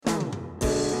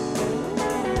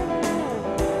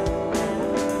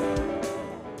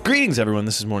Greetings, everyone.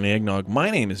 This is Morning Eggnog.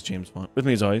 My name is James Font. With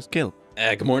me, as always, Caleb.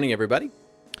 Good morning, everybody.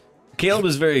 Caleb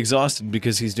is very exhausted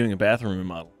because he's doing a bathroom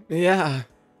remodel. Yeah,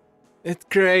 it's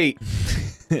great.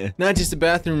 Not just a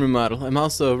bathroom remodel. I'm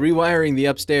also rewiring the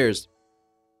upstairs.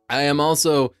 I am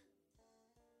also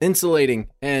insulating,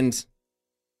 and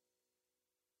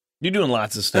You're doing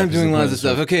lots of stuff. I'm doing lots of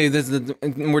stuff. Okay,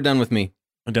 we're done with me.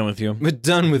 I'm done with you. We're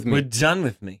done with me. We're done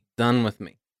with me. Done with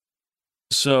me.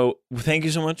 So, thank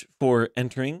you so much for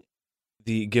entering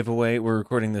the giveaway. We're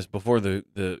recording this before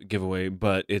the giveaway,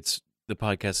 but it's the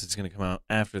podcast that's going to come out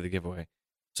after the giveaway.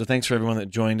 So, thanks for everyone that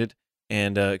joined it,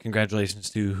 and congratulations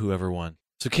to whoever won.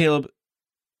 So, Caleb,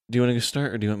 do you want to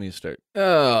start, or do you want me to start?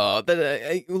 Oh,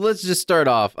 let's just start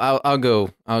off. I'll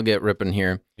go. I'll get ripping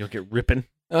here. You'll get ripping.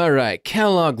 All right.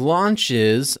 Kellogg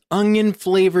launches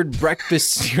onion-flavored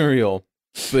breakfast cereal.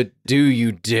 But do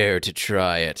you dare to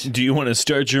try it? Do you want to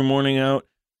start your morning out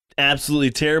absolutely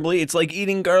terribly? It's like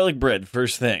eating garlic bread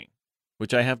first thing,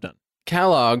 which I have done.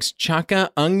 Kellogg's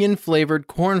Chaka onion-flavored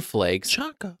cornflakes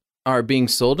are being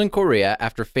sold in Korea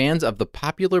after fans of the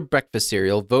popular breakfast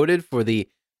cereal voted for the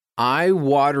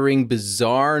eye-watering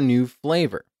bizarre new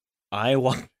flavor.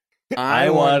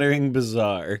 Eye-watering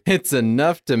bizarre. It's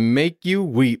enough to make you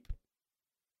weep.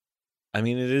 I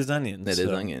mean, it is onions. It is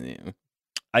onion, yeah.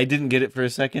 I didn't get it for a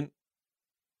second.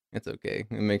 It's okay.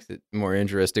 It makes it more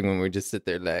interesting when we just sit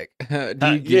there like,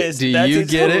 do Yes, you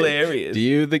that's get hilarious. it? Do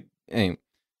you hey.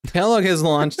 Kellogg has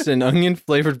launched an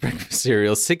onion-flavored breakfast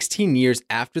cereal 16 years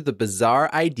after the bizarre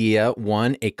idea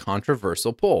won a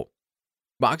controversial poll.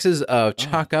 Boxes of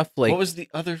Chaka flakes. What was the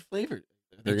other flavor?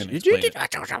 They're gonna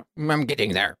I'm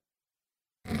getting there.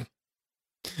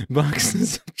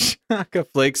 Boxes of Chaka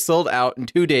flakes sold out in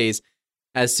 2 days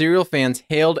as cereal fans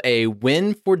hailed a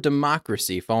win for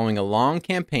democracy following a long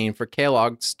campaign for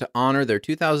Kellogg's to honor their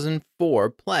 2004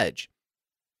 pledge.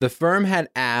 The firm had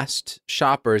asked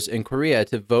shoppers in Korea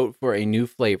to vote for a new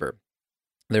flavor.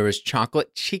 There was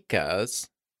chocolate chickies,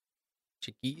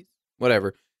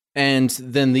 whatever, and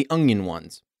then the onion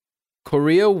ones.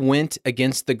 Korea went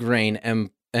against the grain and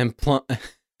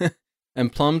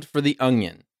plumbed for the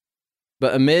onion.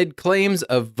 But amid claims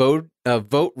of vote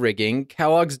rigging,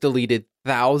 Kellogg's deleted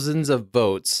thousands of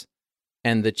votes,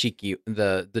 and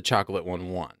the chocolate one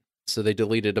won. So they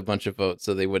deleted a bunch of votes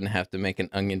so they wouldn't have to make an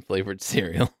onion-flavored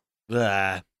cereal.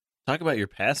 Blah. Talk about your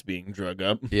past being drug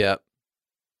up. Yep.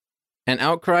 An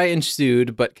outcry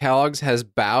ensued, but Kellogg's has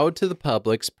bowed to the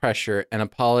public's pressure and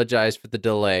apologized for the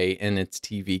delay in its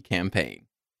TV campaign.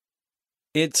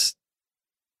 It's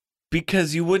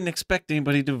because you wouldn't expect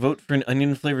anybody to vote for an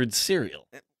onion-flavored cereal.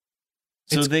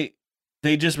 So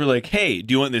they just were like, hey,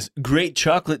 do you want this great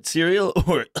chocolate cereal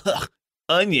or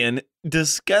onion?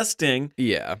 Disgusting.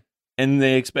 Yeah. And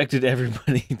they expected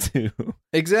everybody to...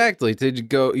 Exactly. To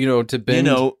go, to bend...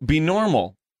 be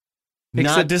normal.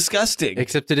 Not disgusting.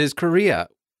 Except it is Korea.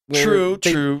 True.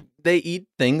 They eat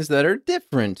things that are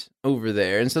different over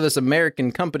there. And so this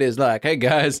American company is like, hey,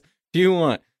 guys, do you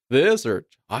want this or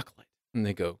chocolate? And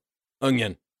they go,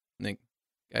 onion. And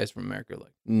guys from America are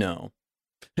like, no.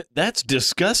 That's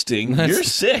disgusting. You're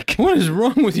sick. What is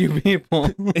wrong with you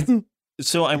people?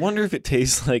 So I wonder if it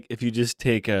tastes like if you just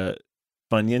take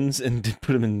Funyuns and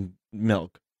put them in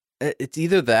milk. It's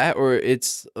either that or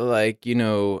it's like,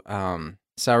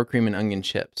 sour cream and onion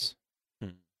chips.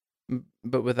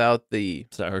 But without the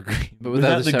sour cream. But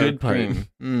without the good cream.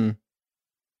 Mm.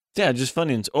 Yeah, just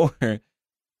Funyuns. Or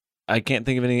I can't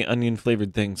think of any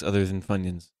onion-flavored things other than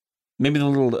Funyuns. Maybe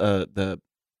the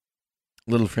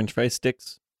little French fry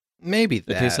sticks. Maybe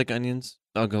that taste like onions.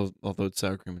 I'll go, although it's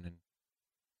sour cream and onion.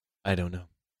 I don't know.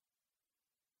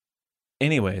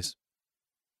 Anyways,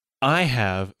 I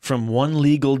have from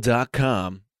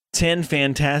onelegal.com 10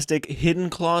 fantastic hidden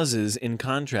clauses in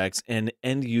contracts and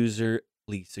end-user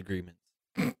lease agreements.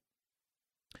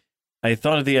 I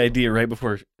thought of the idea right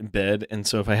before bed, and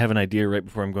so if I have an idea right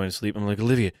before I'm going to sleep, I'm like,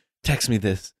 Olivia, text me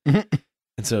this. And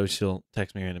so she'll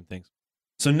text me random things.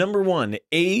 So number 1,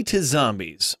 A to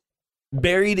Zombies.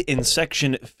 Buried in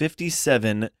section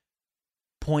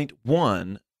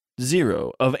 57.10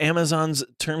 of Amazon's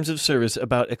terms of service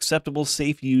about acceptable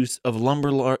safe use of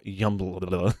lumberyard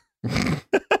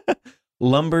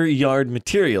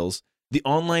materials, the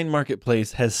online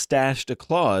marketplace has stashed a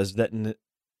clause that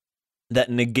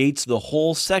negates the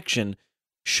whole section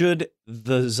should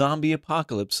the zombie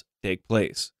apocalypse take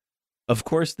place. Of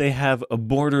course, they have a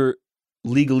border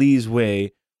legalese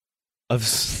way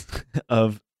of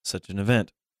such an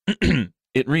event.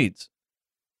 It reads,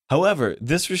 however,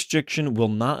 this restriction will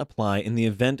not apply in the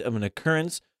event of an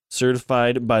occurrence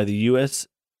certified by the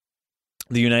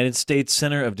United States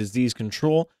Center of Disease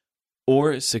Control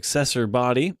or successor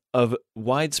body of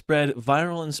widespread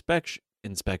viral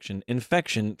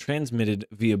infection transmitted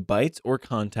via bites or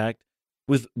contact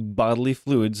with bodily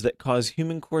fluids that cause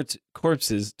human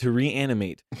corpses to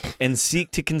reanimate and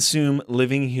seek to consume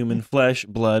living human flesh,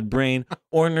 blood, brain,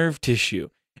 or nerve tissue,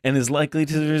 and is likely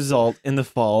to result in the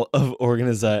fall of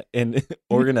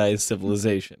organized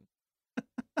civilization.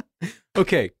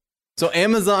 Okay, so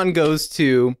Amazon goes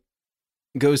to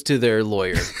their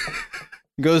lawyer.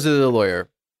 Goes to the lawyer.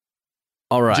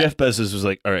 All right. Jeff Bezos was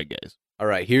like, all right, guys. All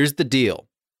right, here's the deal.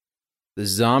 The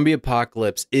zombie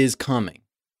apocalypse is coming,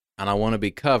 and I want to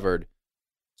be covered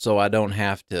so I don't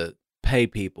have to pay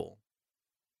people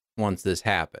once this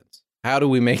happens. How do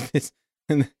we make this?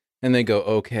 And they go,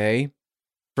 okay.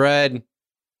 Fred,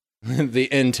 the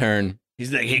intern.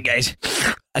 He's like, hey, guys,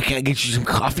 I can't get you some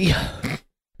coffee.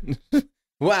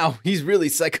 Wow, he's really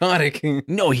psychotic.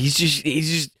 No, he's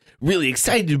just really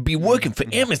excited to be working for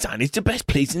Amazon. It's the best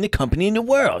place in the company in the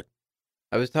world.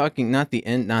 I was talking not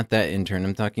that intern.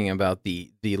 I'm talking about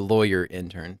the lawyer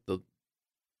intern.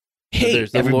 Hey,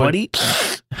 everybody,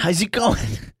 how's it going?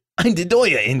 I'm the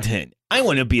lawyer intern. I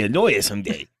want to be a lawyer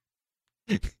someday.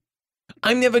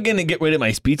 I'm never going to get rid of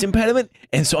my speech impediment,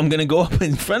 and so I'm going to go up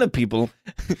in front of people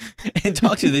and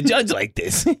talk to the judge like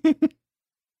this.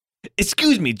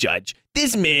 Excuse me, Judge.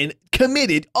 This man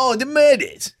committed all the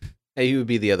murders. Hey, he would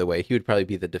be the other way. He would probably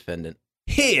be the defendant.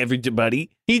 Hey,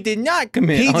 everybody. He did not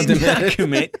commit all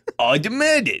the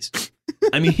murders.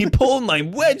 I mean, he pulled my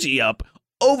wedgie up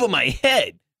over my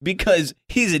head because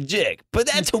he's a jerk, but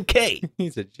that's okay.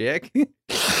 He's a jerk?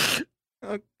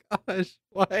 Oh, gosh.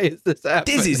 Why is this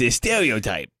happening? This is a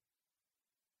stereotype.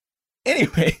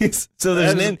 Anyways, so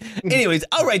there's anyways,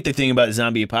 I'll write the thing about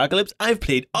zombie apocalypse. I've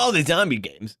played all the zombie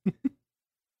games.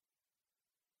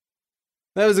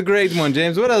 That was a great one,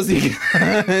 James. What else you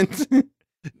got?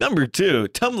 Number 2,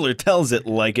 Tumblr tells it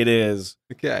like it is.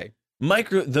 Okay. The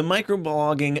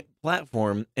microblogging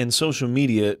platform and social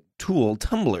media tool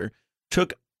Tumblr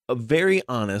took a very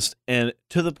honest and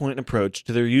to-the-point approach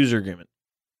to their user agreement.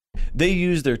 They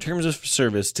use their terms of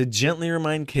service to gently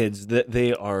remind kids that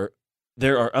there are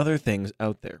other things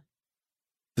out there.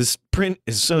 This print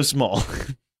is so small.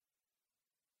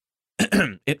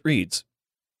 It reads,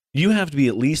 you have to be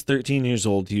at least 13 years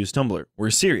old to use Tumblr. We're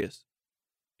serious.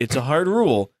 It's a hard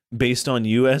rule based on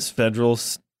U.S. federal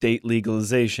state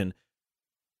legalization.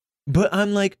 But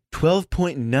I'm like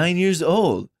 12.9 years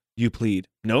old, you plead.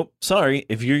 Nope, sorry.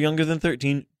 If you're younger than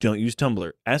 13, don't use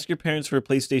Tumblr. Ask your parents for a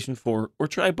PlayStation 4 or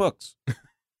try books.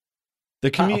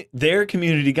 Their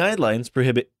community guidelines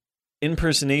prohibit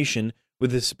impersonation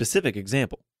with a specific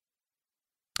example.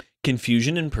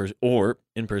 Confusion or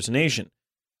impersonation.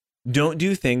 Don't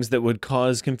do things that would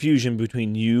cause confusion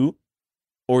between you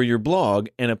or your blog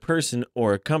and a person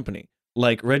or a company,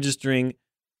 like registering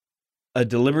a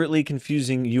deliberately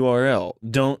confusing URL.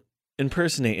 Don't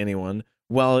impersonate anyone.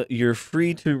 While you're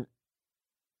free to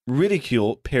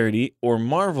ridicule, parody, or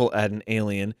marvel at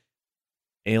the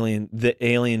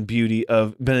alien beauty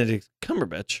of Benedict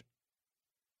Cumberbatch,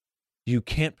 you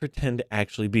can't pretend to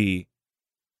actually be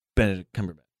Benedict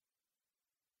Cumberbatch.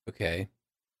 Okay.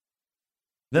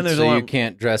 Then there's so you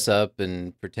can't dress up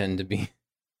and pretend to be,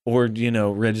 or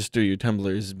register your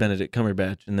Tumblr as Benedict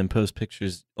Cumberbatch and then post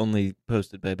pictures only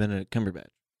posted by Benedict Cumberbatch,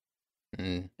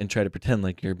 and try to pretend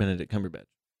like you're Benedict Cumberbatch.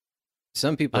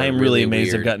 Some people. I am really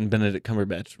amazed weird. I've gotten Benedict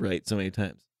Cumberbatch right so many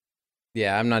times.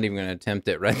 Yeah, I'm not even going to attempt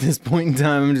it right at this point in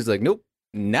time. I'm just like, nope,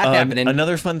 not happening.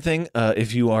 Another fun thing,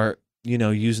 if you are,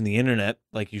 using the internet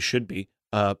like you should be,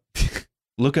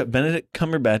 look up Benedict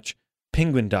Cumberbatch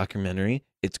penguin documentary.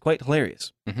 It's quite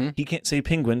hilarious. Mm-hmm. He can't say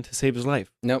penguin to save his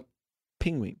life. Nope.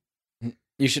 Penguin.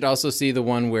 You should also see the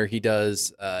one where he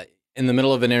does, in the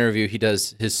middle of an interview, he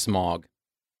does his Smaug,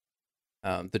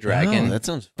 the dragon. Oh, that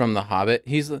sounds from The Hobbit.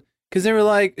 Because they were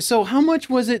like, so how much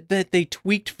was it that they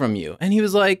tweaked from you? And he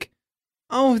was like,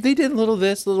 oh, they did a little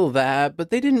this, a little that,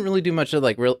 but they didn't really do much of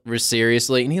real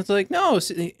seriously. And he was like, no.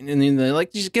 And then they're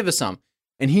like, just give us some.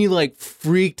 And he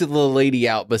freaked the lady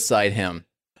out beside him.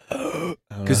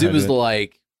 Because it was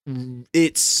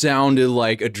it sounded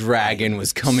like a dragon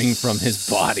was coming from his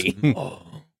body.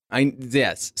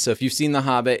 Yes. So if you've seen The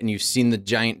Hobbit and you've seen the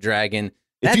giant dragon,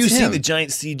 if you've seen the giant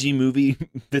CG movie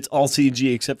that's all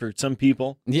CG except for some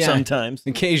people, sometimes,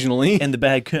 occasionally, and the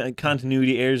bad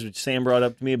continuity errors, which Sam brought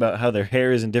up to me about how their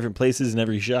hair is in different places in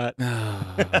every shot.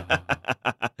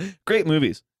 Great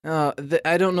movies.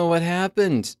 I don't know what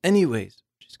happened. Anyways,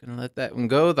 I'm just gonna let that one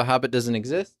go. The Hobbit doesn't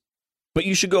exist. But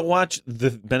you should go watch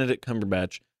the Benedict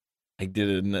Cumberbatch. I did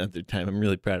it another time. I'm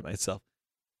really proud of myself.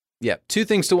 Yeah, 2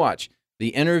 things to watch: the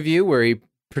interview where he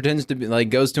pretends to be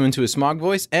goes into a Smaug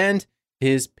voice, and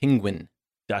his penguin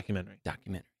Documentary.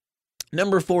 Documentary.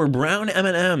 4, brown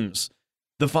M&Ms.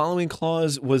 The following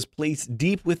clause was placed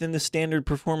deep within the standard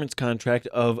performance contract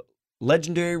of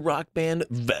legendary rock band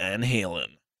Van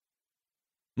Halen.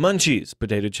 Munchies,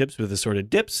 potato chips with assorted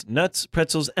dips, nuts,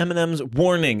 pretzels, M&Ms.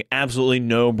 Warning, absolutely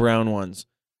no brown ones.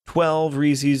 12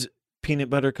 Reese's peanut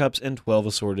butter cups and 12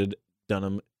 assorted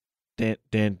Dannon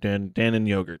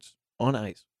yogurts on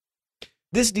ice.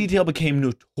 This detail became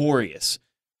notorious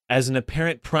as an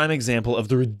apparent prime example of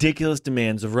the ridiculous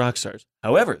demands of rock stars.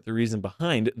 However, the reason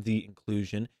behind the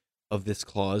inclusion of this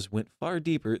clause went far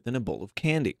deeper than a bowl of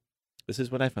candy. This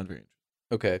is what I found very interesting.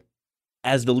 Okay.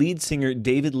 As the lead singer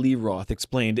David Lee Roth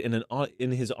explained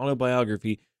in his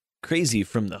autobiography, Crazy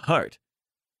from the Heart,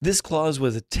 this clause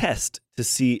was a test to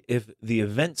see if the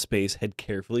event space had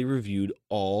carefully reviewed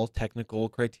all technical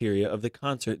criteria of the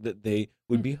concert that they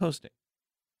would be hosting.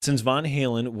 Since Van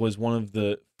Halen was one of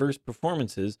the first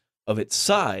performances of its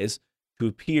size to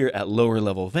appear at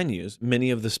lower-level venues,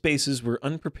 many of the spaces were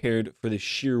unprepared for the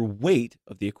sheer weight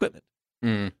of the equipment.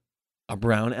 A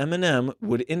brown M&M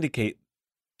would indicate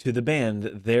to the band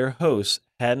that their hosts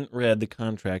hadn't read the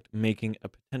contract, making a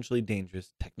potentially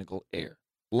dangerous technical error.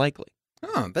 Likely.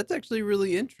 Oh, that's actually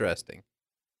really interesting.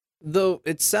 Though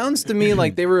it sounds to me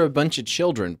like they were a bunch of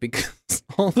children because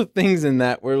all the things in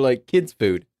that were like kids'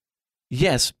 food.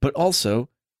 Yes, but also,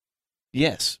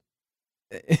 yes.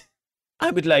 I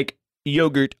would like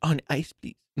yogurt on ice,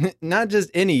 please. Not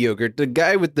just any yogurt. The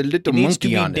guy with the little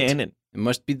monkey on it. Dannon. It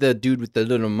must be the dude with the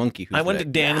little monkey. I want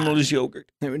Danimals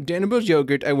yogurt. I want Danimals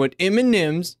yogurt. I want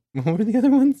M&Ms. What were the other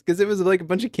ones? Because it was like a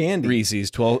bunch of candy. Reese's,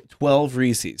 12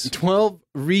 Reese's. 12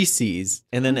 Reese's.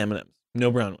 And then M&Ms. No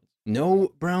brown ones.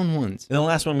 No brown ones. And the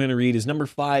last one I'm going to read is number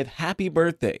 5, Happy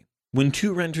Birthday. When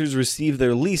two renters receive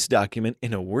their lease document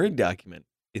in a Word document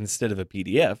instead of a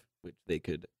PDF, which they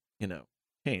could,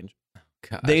 change,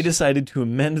 Gosh. they decided to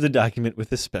amend the document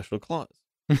with a special clause.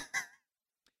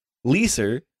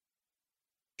 Leaser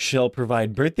shall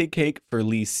provide birthday cake for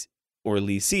lease or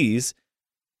leasees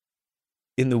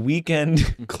in the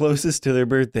weekend closest to their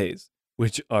birthdays,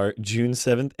 which are June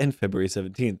 7th and February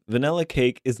 17th. Vanilla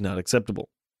cake is not acceptable.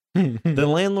 The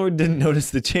landlord didn't notice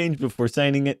the change before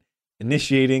signing it,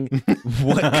 initiating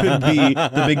what could be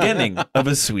the beginning of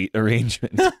a sweet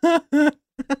arrangement.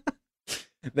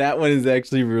 That one is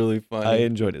actually really funny. I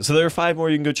enjoyed it. So there are 5 more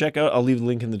you can go check out. I'll leave the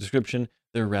link in the description.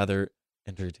 They're rather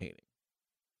entertaining.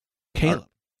 Caleb.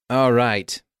 All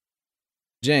right.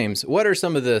 James, what are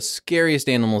some of the scariest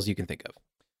animals you can think of?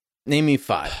 Name me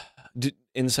 5. Do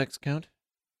insects count?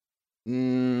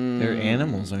 Mm, They're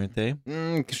animals, aren't they?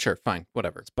 Sure, fine,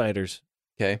 whatever. Spiders.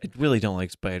 Okay. I really don't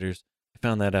like spiders. I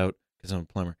found that out because I'm a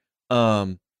plumber.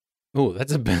 Oh,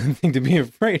 that's a bad thing to be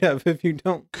afraid of if you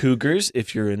don't. Cougars,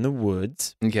 if you're in the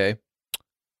woods. Okay.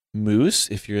 Moose,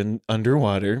 if you're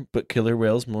underwater, but killer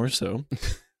whales more so.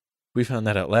 We found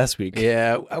that out last week.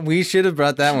 Yeah, we should have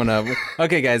brought that one up.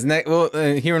 Okay, guys.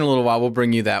 Here in a little while, we'll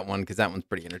bring you that one because that one's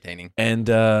pretty entertaining. And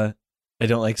I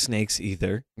don't like snakes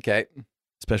either. Okay.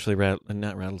 Especially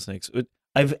not rattlesnakes.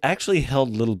 I've actually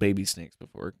held little baby snakes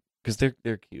before because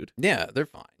they're cute. Yeah, they're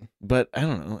fine. But I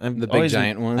don't know. The big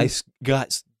giant ones.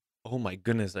 Oh my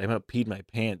goodness! I about peed my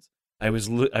pants. I was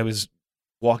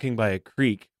walking by a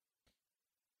creek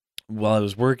while I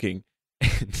was working,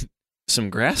 and some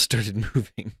grass started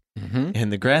moving,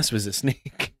 and the grass was a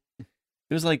snake.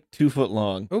 It was like 2 foot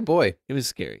long. Oh boy, it was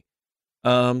scary.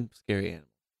 Scary animal.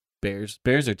 Bears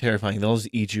are terrifying. They'll just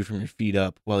eat you from your feet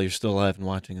up while you're still alive and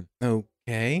watching them.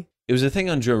 Okay. It was a thing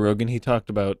on Joe Rogan. He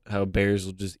talked about how bears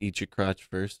will just eat your crotch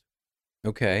first.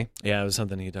 Okay. Yeah, it was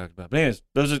something he talked about. But anyways,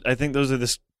 I think those are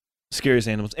the scariest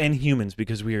animals and humans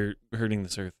because we are hurting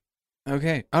this earth.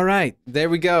 Okay. All right. There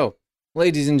we go.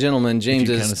 Ladies and gentlemen,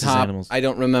 James's top. I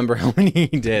don't remember how many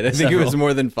he did. I think it was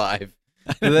more than 5.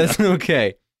 But that's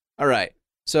okay. All right.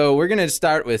 So we're going to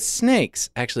start with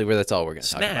snakes. Actually, that's all we're going to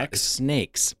talk about. Is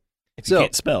snakes. If you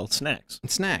can't spell, snacks.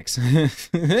 Snacks. Yeah,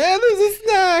 there's a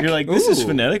snack. You're like, this is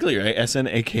phonetically right.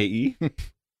 S-N-A-K-E.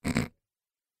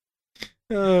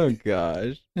 Oh,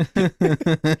 gosh.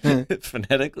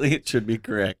 Phonetically, it should be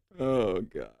correct. Oh,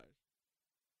 gosh.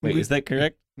 Wait, is that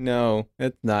correct? No,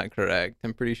 that's not correct.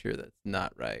 I'm pretty sure that's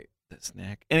not right. The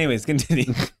snack. Anyways,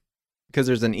 continue. Because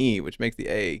there's an E, which makes the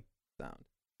A sound.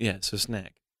 Yeah, so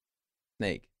snack.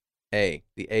 Snake. A.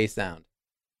 The A sound.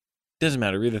 Doesn't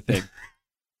matter, either thing.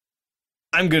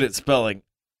 I'm good at spelling.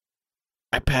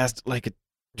 I passed like a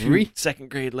 2nd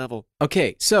grade level.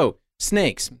 Okay, so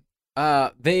snakes.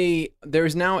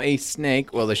 There's now a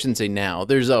snake. Well, I shouldn't say now.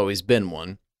 There's always been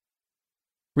one.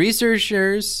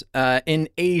 Researchers an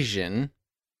Asian.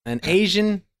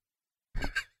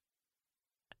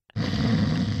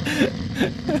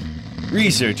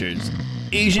 Researchers.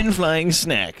 Asian flying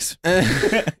snakes.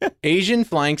 Asian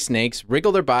flying snakes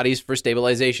wriggle their bodies for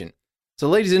stabilization. So,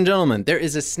 ladies and gentlemen, there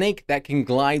is a snake that can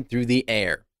glide through the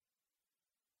air.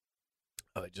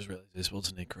 Oh, I just realized I spelled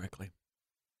snake correctly.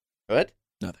 What?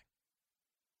 Nothing.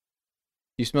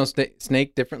 You smell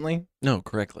snake differently? No,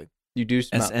 correctly. You do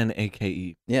smell.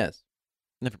 Snake. Yes.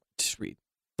 Never mind. Just read.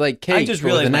 It's like cake I just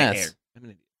with realized an my S. hair. I'm an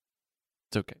idiot.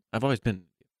 It's okay. I've always been an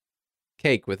idiot.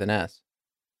 Cake with an S.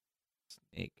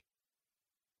 Snake.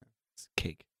 It's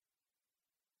cake.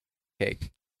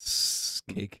 Cake.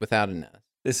 Cake. Without an S.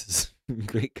 This is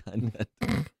great content.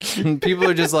 People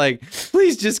are just like,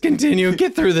 please just continue.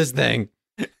 Get through this thing.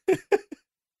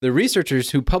 The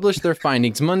researchers who published their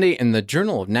findings Monday in the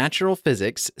Journal of Natural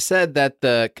Physics said that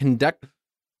the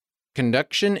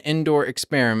conduction indoor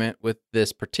experiment with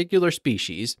this particular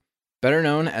species, better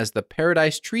known as the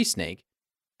paradise tree snake,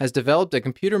 has developed a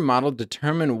computer model to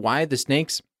determine why the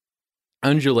snakes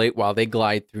undulate while they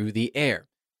glide through the air.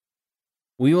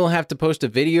 We will have to post a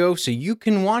video so you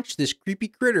can watch this creepy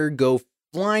critter go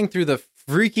flying through the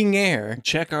freaking air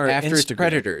Check our after its Instagram.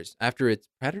 predators. After its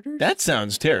predators? That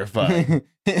sounds terrifying.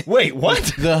 Wait,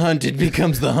 what? The hunted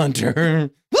becomes the hunter.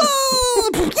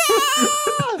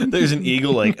 There's an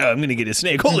eagle like, oh, I'm going to get a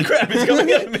snake. Holy crap, it's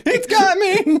coming at me. It's got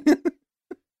me.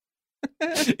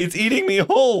 It's eating me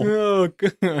whole. Oh,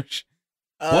 gosh.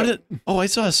 Oh, I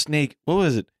saw a snake. What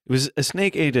was it? It was a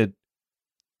snake ate a...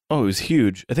 Oh, it was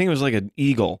huge. I think it was like an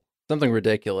eagle. Something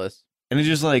ridiculous. And it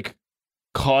just like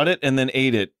caught it and then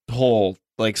ate it whole,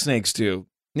 like snakes do.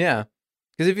 Yeah.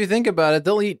 Because if you think about it,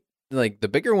 they'll eat, like, the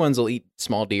bigger ones will eat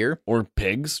small deer. Or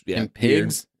pigs. Yeah, And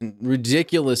pigs. And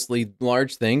ridiculously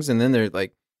large things. And then they're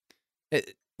like...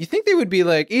 You think they would be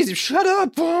like, easy, shut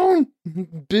up, phone.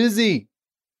 Busy.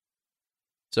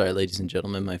 Sorry, ladies and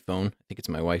gentlemen, my phone. I think it's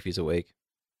my wifey's awake.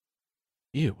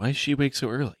 Ew, why is she awake so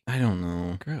early? I don't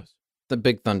know. Gross. It's a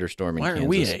big thunderstorm in Why Kansas. are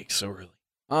we awake so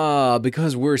early?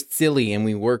 Because we're silly and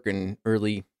we work in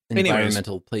early Anyways.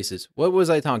 environmental places. What was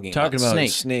I talking about? Talking about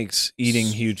Snakes. snakes eating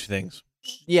huge things.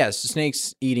 Yes,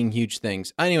 snakes eating huge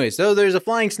things. Anyway, so there's a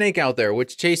flying snake out there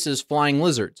which chases flying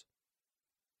lizards.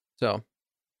 So,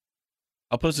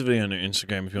 I'll post a video on our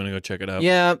Instagram if you want to go check it out.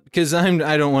 yeah, because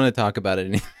I don't want to talk about it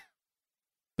anymore.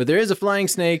 But there is a flying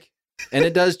snake, and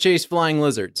it does chase flying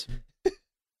lizards,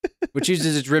 which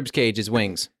uses its rib cage as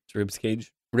wings. It's ribs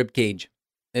cage. Rib cage.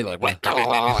 It like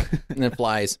and it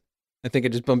flies. I think I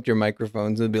just bumped your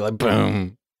microphones. It'd be like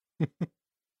boom.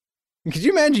 Could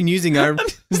you imagine using our?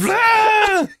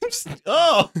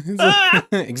 Oh,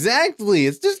 Exactly.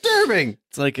 It's disturbing.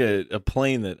 it's like a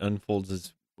plane that unfolds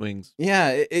its wings.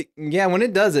 Yeah. Yeah. When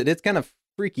it does it, it's kind of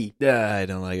freaky. Yeah, I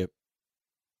don't like it.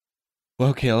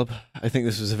 Well, Caleb, I think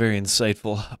this was a very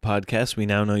insightful podcast. We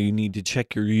now know you need to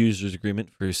check your user's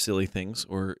agreement for silly things,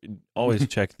 or always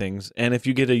check things. And if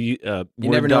you get a You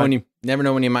never know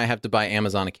when you might have to buy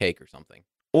Amazon a cake or something.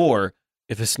 or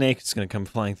if a snake is going to come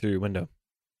flying through your window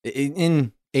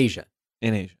In Asia,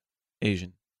 in Asia,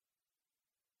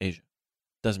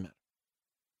 doesn't matter.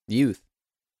 youth.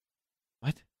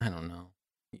 What? I don't know.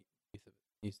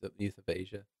 Youth of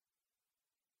Asia.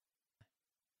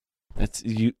 That's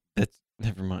you. That's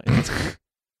never mind.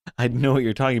 I know what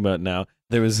you're talking about now.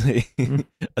 There was a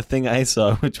thing I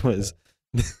saw, which was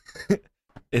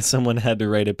if someone had to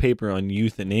write a paper on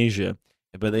youth in Asia,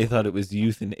 but they thought it was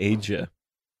youth in Asia.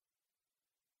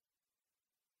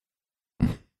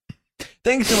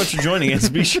 Thanks so much for joining us.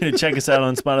 Be sure to check us out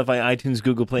on Spotify, iTunes,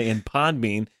 Google Play, and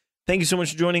Podbean. Thank you so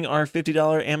much for joining our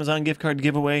 $50 Amazon gift card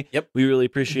giveaway. Yep. We really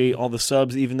appreciate all the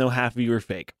subs, even though half of you are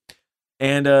fake.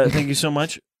 And thank you so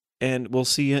much, and we'll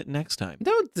see you next time.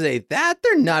 Don't say that.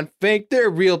 They're not fake. They're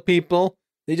real people.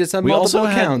 They just have multiple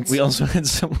accounts. We also had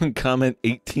someone comment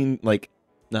 18, not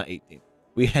 18.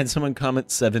 We had someone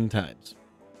comment 7 times.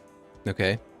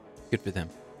 Okay. Good for them.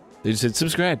 They just said,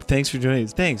 subscribe. Thanks for joining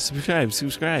us. Thanks. Subscribe.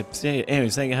 Stay.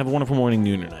 Anyways, thank you. Have a wonderful morning,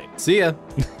 noon, or night. See ya.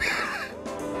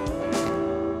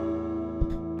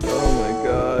 Oh my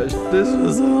gosh. This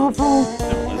was awful.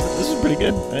 This was pretty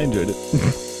good. I enjoyed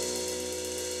it.